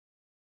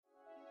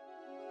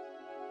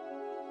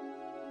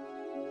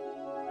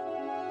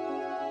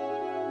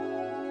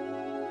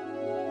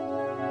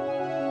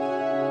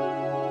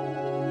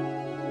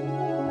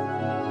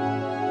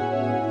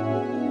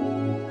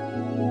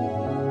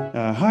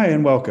Hi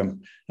and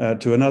welcome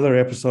to another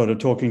episode of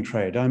Talking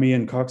Trade. I'm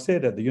Ian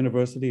Coxhead at the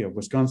University of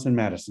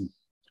Wisconsin-Madison.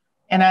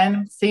 And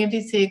I'm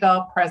Sandy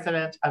Siegel,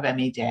 president of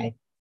MEJ.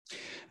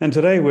 And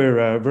today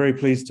we're very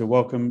pleased to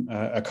welcome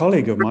a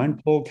colleague of mine,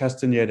 Paul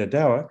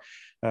Castaneda-Dauer.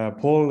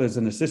 Paul is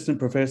an assistant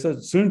professor,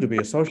 soon to be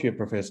associate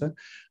professor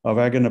of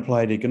Ag and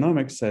Applied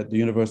Economics at the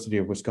University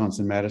of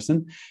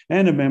Wisconsin-Madison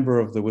and a member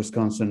of the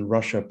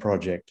Wisconsin-Russia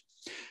Project.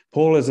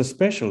 Paul is a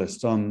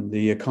specialist on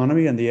the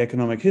economy and the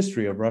economic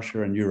history of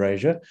Russia and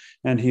Eurasia,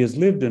 and he has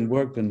lived and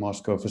worked in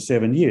Moscow for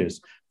 7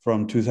 years,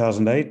 from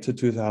 2008 to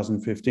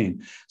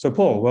 2015. So,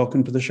 Paul,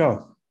 welcome to the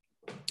show.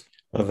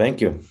 Well,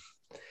 thank you.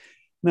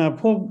 Now,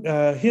 Paul,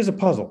 here's a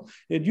puzzle.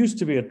 It used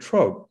to be a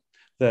trope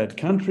that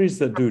countries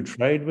that do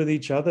trade with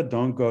each other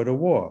don't go to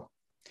war.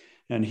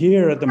 And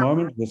here at the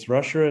moment, with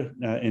Russia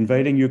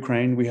invading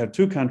Ukraine, we have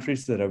two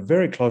countries that are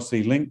very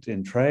closely linked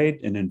in trade,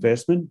 in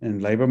investment, in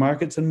labor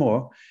markets and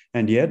more,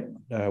 and yet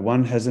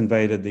one has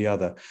invaded the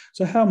other.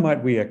 So how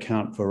might we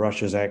account for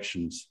Russia's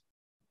actions?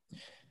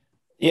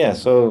 Yeah,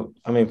 so,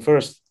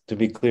 first, to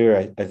be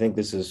clear, I think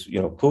this is,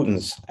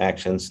 Putin's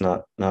actions,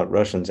 not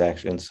Russians'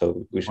 actions.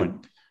 So we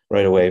should,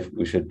 right away,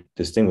 we should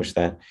distinguish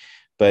that.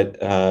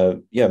 But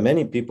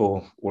many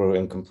people were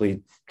in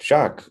complete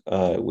shock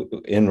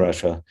in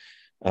Russia,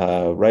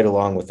 right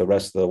along with the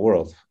rest of the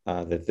world,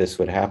 that this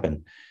would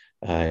happen.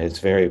 It's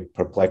very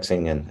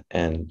perplexing,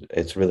 and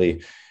it's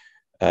really,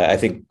 I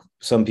think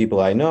some people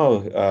I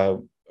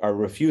know are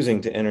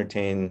refusing to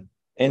entertain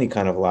any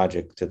kind of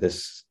logic to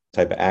this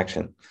type of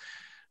action.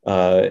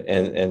 But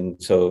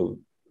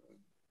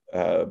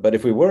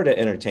if we were to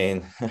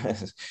entertain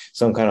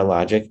some kind of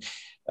logic,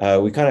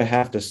 we kind of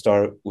have to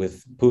start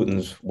with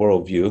Putin's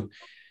worldview,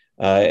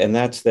 and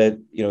that's that,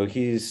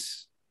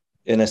 he's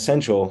an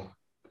essential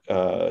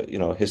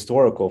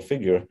historical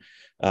figure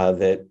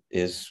that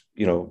is,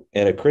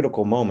 at a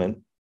critical moment,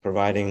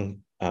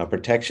 providing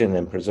protection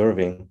and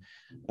preserving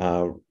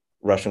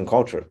Russian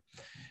culture.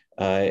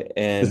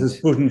 And this is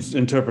Putin's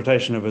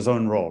interpretation of his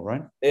own role,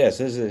 right? Yes,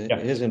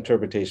 his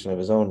interpretation of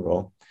his own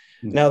role.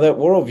 Mm-hmm. Now, that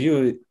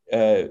worldview,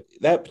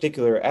 that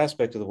particular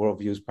aspect of the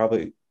worldview is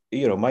probably,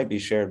 might be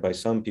shared by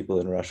some people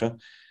in Russia,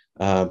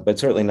 but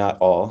certainly not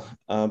all.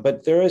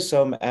 But there is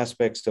some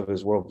aspects of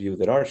his worldview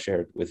that are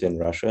shared within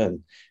Russia,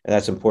 and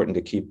that's important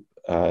to keep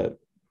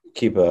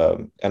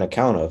an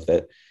account of.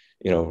 That,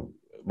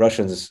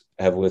 Russians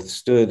have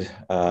withstood,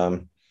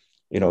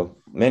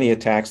 many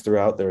attacks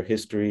throughout their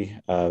history,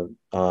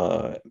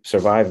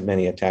 survived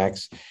many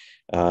attacks.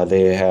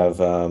 They have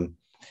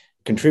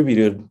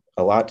contributed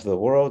a lot to the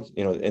world,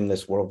 in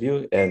this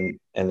worldview,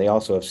 and they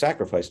also have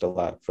sacrificed a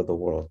lot for the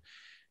world.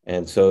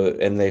 And so,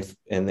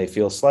 they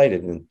feel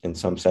slighted in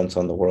some sense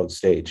on the world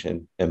stage,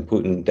 and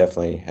Putin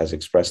definitely has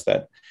expressed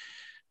that.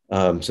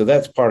 So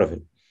that's part of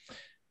it.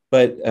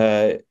 But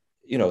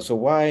so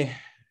why?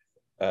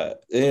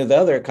 The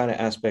other kind of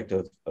aspect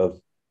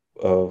of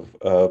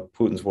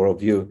Putin's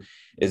worldview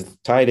is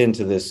tied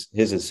into this.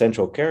 His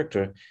essential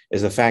character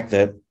is the fact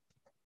that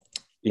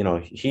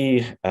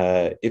he,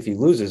 if he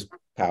loses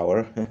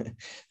power,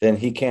 then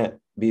he can't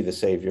be the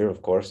savior,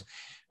 of course.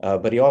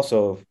 But he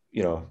also,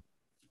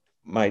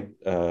 might,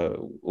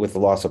 with the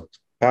loss of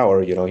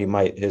power,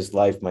 his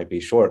life might be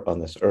short on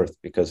this earth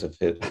because of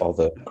all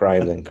the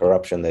crimes and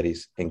corruption that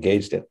he's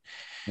engaged in.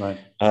 Right.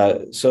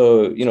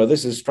 So,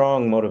 this is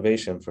strong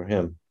motivation for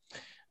him.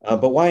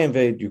 But why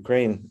invade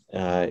Ukraine?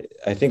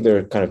 I think there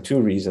are kind of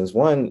two reasons.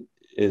 One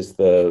is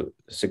the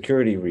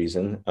security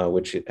reason,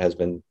 which has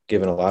been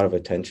given a lot of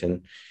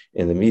attention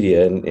in the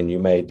media, and you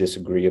may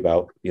disagree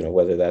about,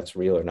 whether that's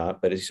real or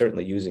not, but he's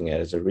certainly using it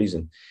as a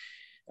reason.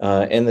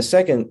 And the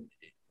second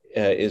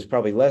is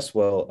probably less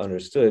well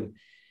understood,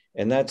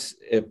 and that's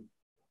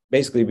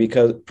basically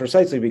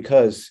precisely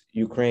because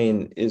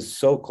Ukraine is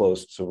so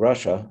close to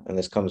Russia, and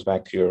this comes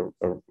back to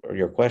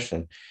your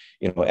question,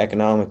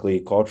 economically,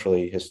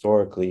 culturally,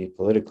 historically,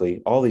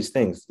 politically, all these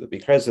things,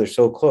 because they're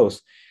so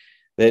close,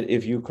 that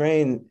if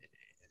Ukraine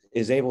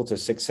is able to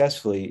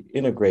successfully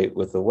integrate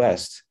with the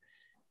West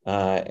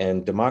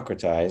and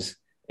democratize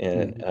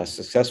in a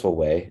successful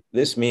way,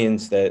 this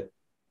means that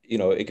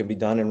it can be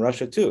done in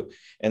Russia too,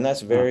 and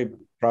that's very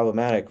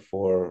problematic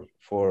for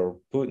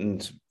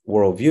Putin's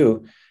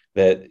worldview,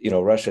 that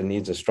Russia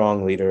needs a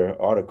strong leader,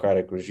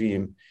 autocratic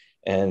regime,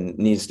 and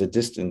needs to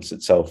distance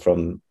itself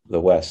from the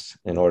West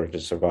in order to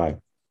survive.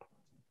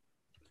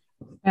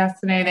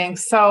 Fascinating.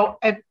 So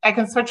I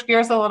can switch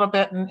gears a little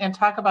bit and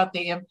talk about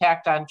the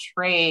impact on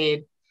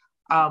trade.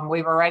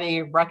 We've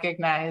already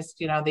recognized,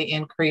 the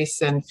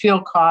increase in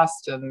fuel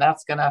costs, and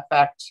that's going to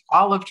affect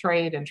all of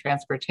trade and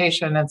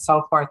transportation and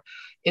so forth.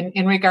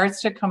 In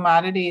regards to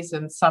commodities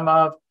and some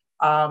of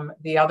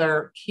the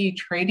other key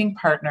trading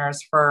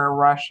partners for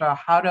Russia,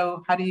 how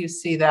do you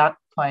see that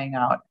playing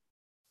out?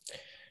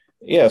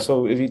 Yeah,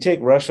 so if you take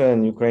Russia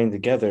and Ukraine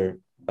together,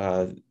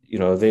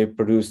 they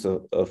produce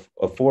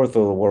a fourth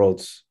of the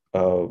world's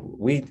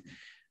wheat,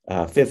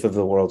 a fifth of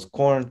the world's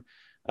corn.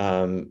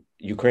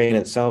 Ukraine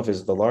itself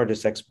is the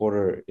largest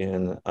exporter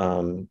in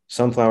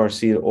sunflower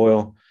seed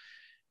oil.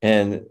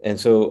 And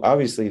so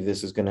obviously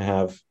this is going to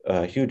have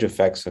huge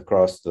effects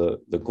across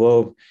the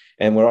globe.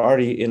 And we're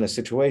already in a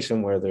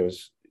situation where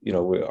there's, we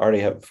already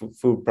have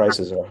food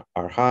prices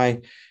are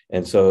high.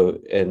 And so,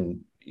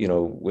 and,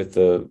 with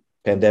the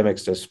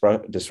pandemic's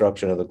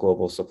disruption of the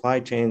global supply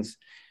chains,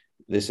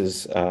 this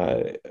is,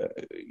 going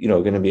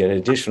to be an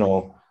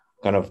additional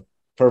kind of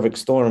perfect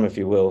storm, if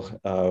you will,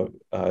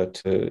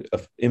 to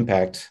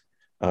impact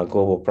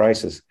global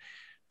prices.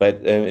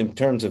 But in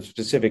terms of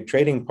specific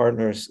trading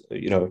partners,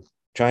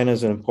 China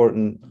is an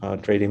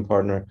important trading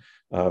partner.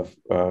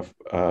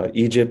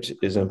 Egypt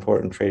is an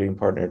important trading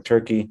partner.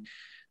 Turkey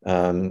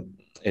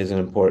is an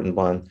important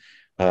one.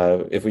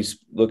 If we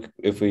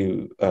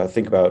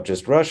think about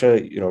just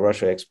Russia,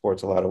 Russia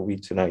exports a lot of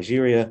wheat to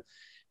Nigeria.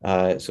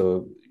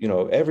 So,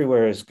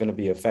 everywhere is going to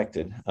be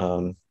affected,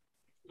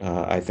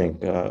 I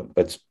think.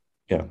 But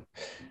yeah.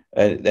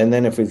 And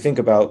then if we think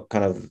about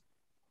kind of,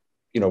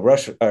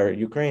 Russia or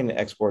Ukraine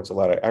exports a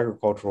lot of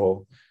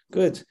agricultural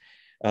goods.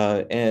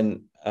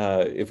 And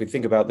if we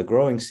think about the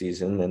growing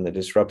season and the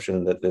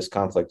disruption that this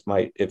conflict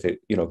might, if it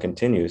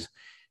continues,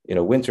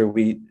 winter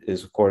wheat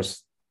is of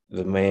course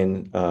the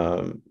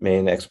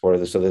main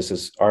exporter. So this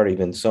has already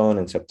been sown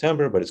in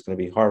September, but it's going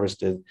to be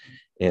harvested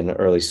in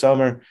early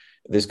summer.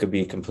 This could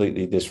be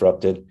completely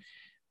disrupted.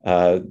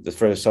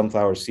 For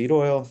sunflower seed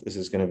oil, this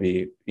is going to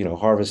be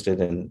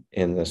harvested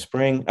in the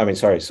spring.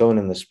 Sown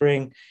in the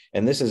spring,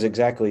 and this is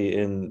exactly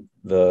in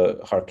the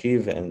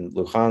Kharkiv and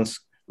Luhansk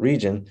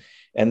region.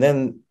 And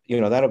then,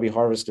 that'll be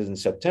harvested in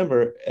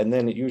September. And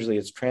then usually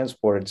it's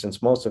transported,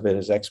 since most of it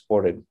is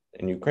exported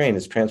in Ukraine,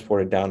 it's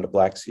transported down to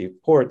Black Sea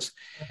ports,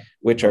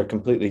 which are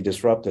completely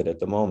disrupted at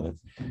the moment.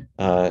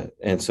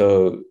 And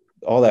so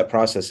all that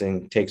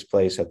processing takes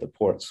place at the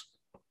ports.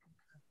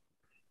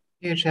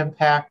 Huge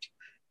impact.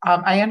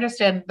 I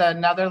understand the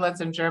Netherlands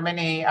and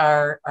Germany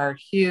are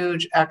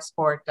huge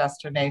export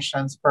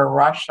destinations for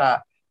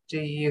Russia. Do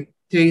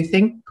you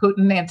think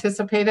Putin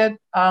anticipated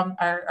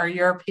our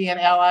European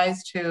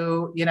allies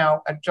to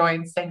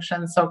join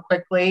sanctions so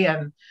quickly,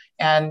 and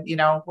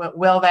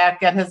will that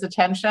get his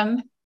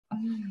attention?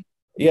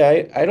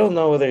 Yeah, I don't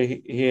know whether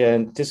he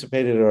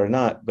anticipated it or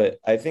not, but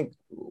I think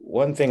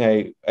one thing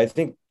I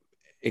think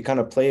it kind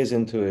of plays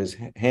into his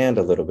hand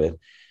a little bit,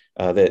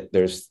 that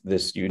there's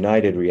this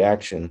united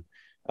reaction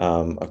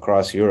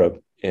across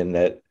Europe, in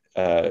that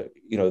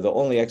the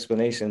only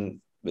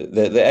explanation,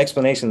 the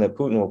explanation that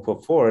Putin will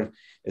put forward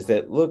is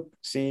that, look,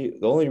 see,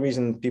 the only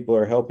reason people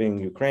are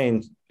helping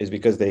Ukraine is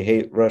because they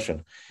hate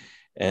Russia,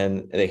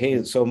 and they hate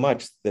it so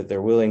much that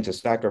they're willing to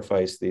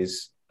sacrifice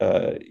these.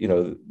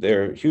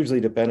 They're hugely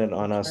dependent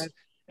on us,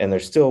 and they're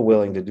still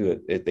willing to do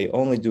it. They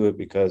only do it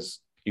because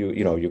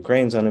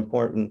Ukraine's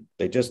unimportant.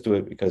 They just do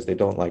it because they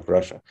don't like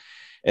Russia.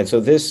 And so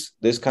this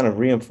kind of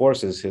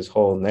reinforces his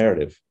whole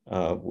narrative,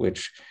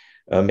 which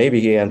maybe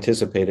he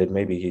anticipated,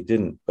 maybe he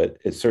didn't, but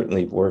it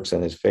certainly works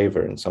in his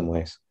favor in some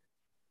ways.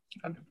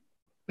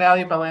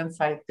 Valuable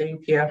insight.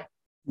 Thank you.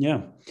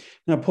 Yeah.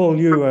 Now, Paul,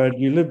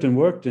 you lived and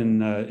worked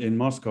in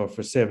Moscow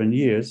for 7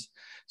 years.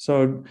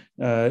 So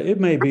it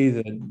may be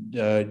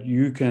that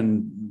you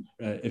can,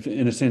 if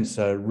in a sense,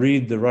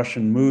 read the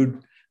Russian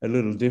mood a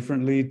little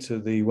differently to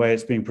the way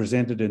it's being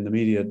presented in the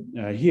media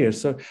here.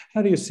 So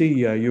how do you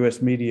see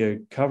US media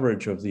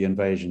coverage of the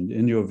invasion?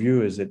 In your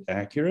view, is it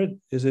accurate?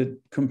 Is it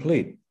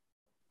complete?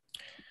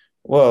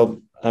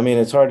 Well,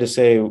 it's hard to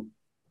say,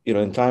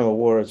 in time of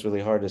war, it's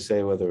really hard to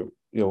say whether,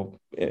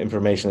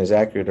 information is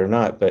accurate or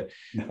not. But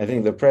I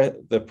think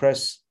the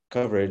press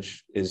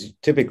coverage is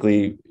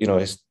typically,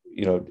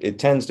 it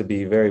tends to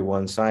be very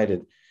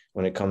one-sided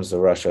when it comes to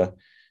Russia.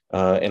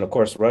 And of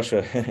course,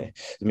 Russia,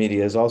 the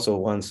media is also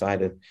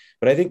one-sided.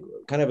 But I think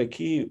kind of a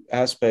key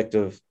aspect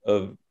of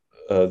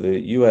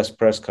the U.S.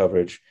 press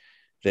coverage,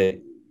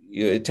 that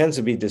it tends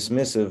to be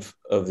dismissive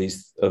of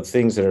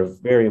things that are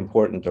very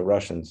important to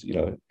Russians.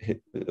 The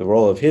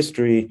role of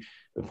history,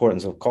 the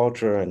importance of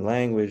culture and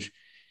language,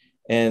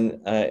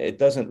 and it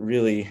doesn't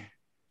really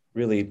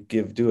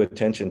give due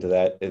attention to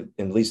that,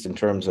 at least in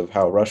terms of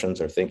how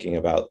Russians are thinking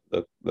about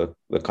the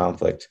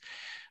conflict.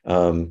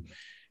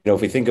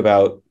 If we think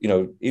about,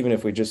 even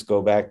if we just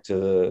go back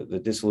to the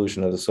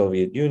dissolution of the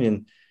Soviet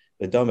Union,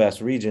 the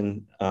Donbass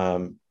region,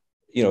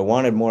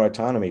 wanted more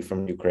autonomy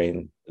from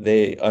Ukraine.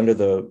 They, under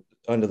the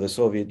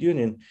Soviet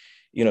Union,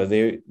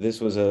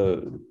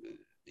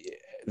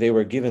 they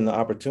were given the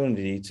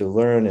opportunity to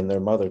learn in their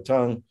mother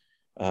tongue.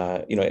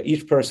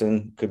 Each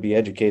person could be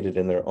educated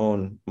in their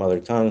own mother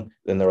tongue.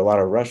 Then there were a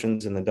lot of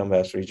Russians in the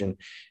Donbass region.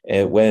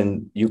 And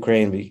when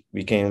Ukraine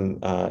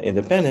became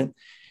independent,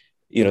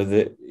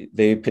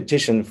 they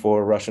petitioned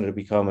for Russian to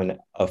become an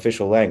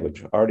official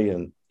language already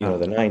in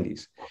the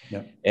 90s,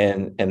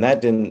 and that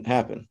didn't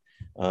happen,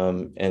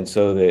 and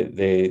so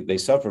they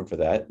suffered for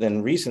that.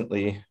 Then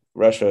recently,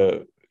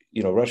 Russia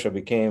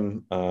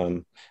became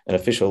an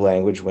official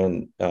language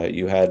when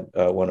you had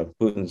one of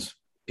Putin's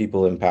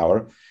people in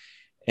power,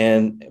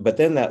 but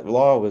then that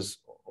law was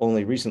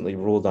only recently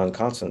ruled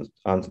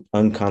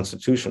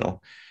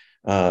unconstitutional.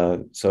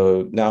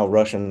 So now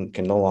Russian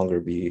can no longer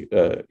be,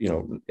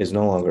 is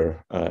no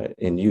longer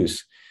in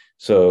use.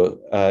 So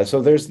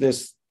there's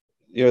this,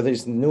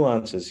 these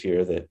nuances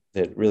here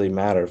that really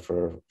matter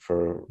for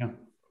Yeah.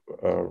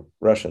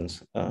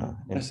 Russians.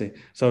 I see.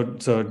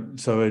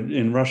 So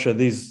in Russia,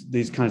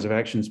 these kinds of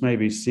actions may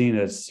be seen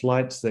as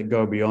slights that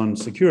go beyond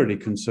security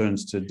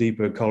concerns to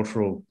deeper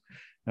cultural,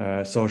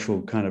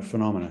 social kind of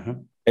phenomena. Huh?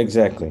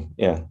 Exactly.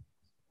 Yeah.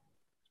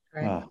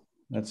 Great. Ah,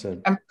 that's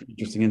an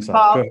interesting insight.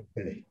 Paul, Go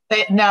ahead,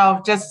 Penny.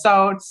 no, just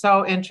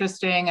so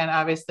interesting and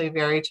obviously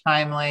very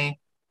timely.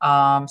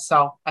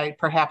 So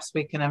perhaps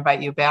we can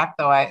invite you back,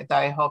 though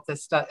I hope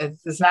this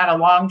is not a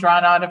long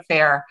drawn out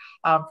affair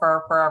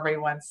for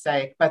everyone's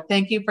sake. But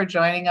thank you for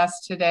joining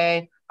us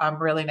today.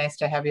 Really nice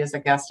to have you as a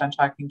guest on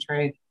Talking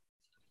Trade.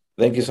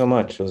 Thank you so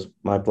much. It was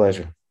my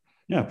pleasure.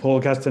 Yeah,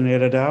 Paul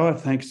Castaneda-Dauer,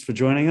 thanks for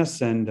joining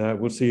us, and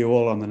we'll see you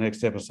all on the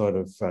next episode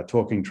of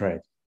Talking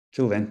Trade.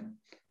 Till then.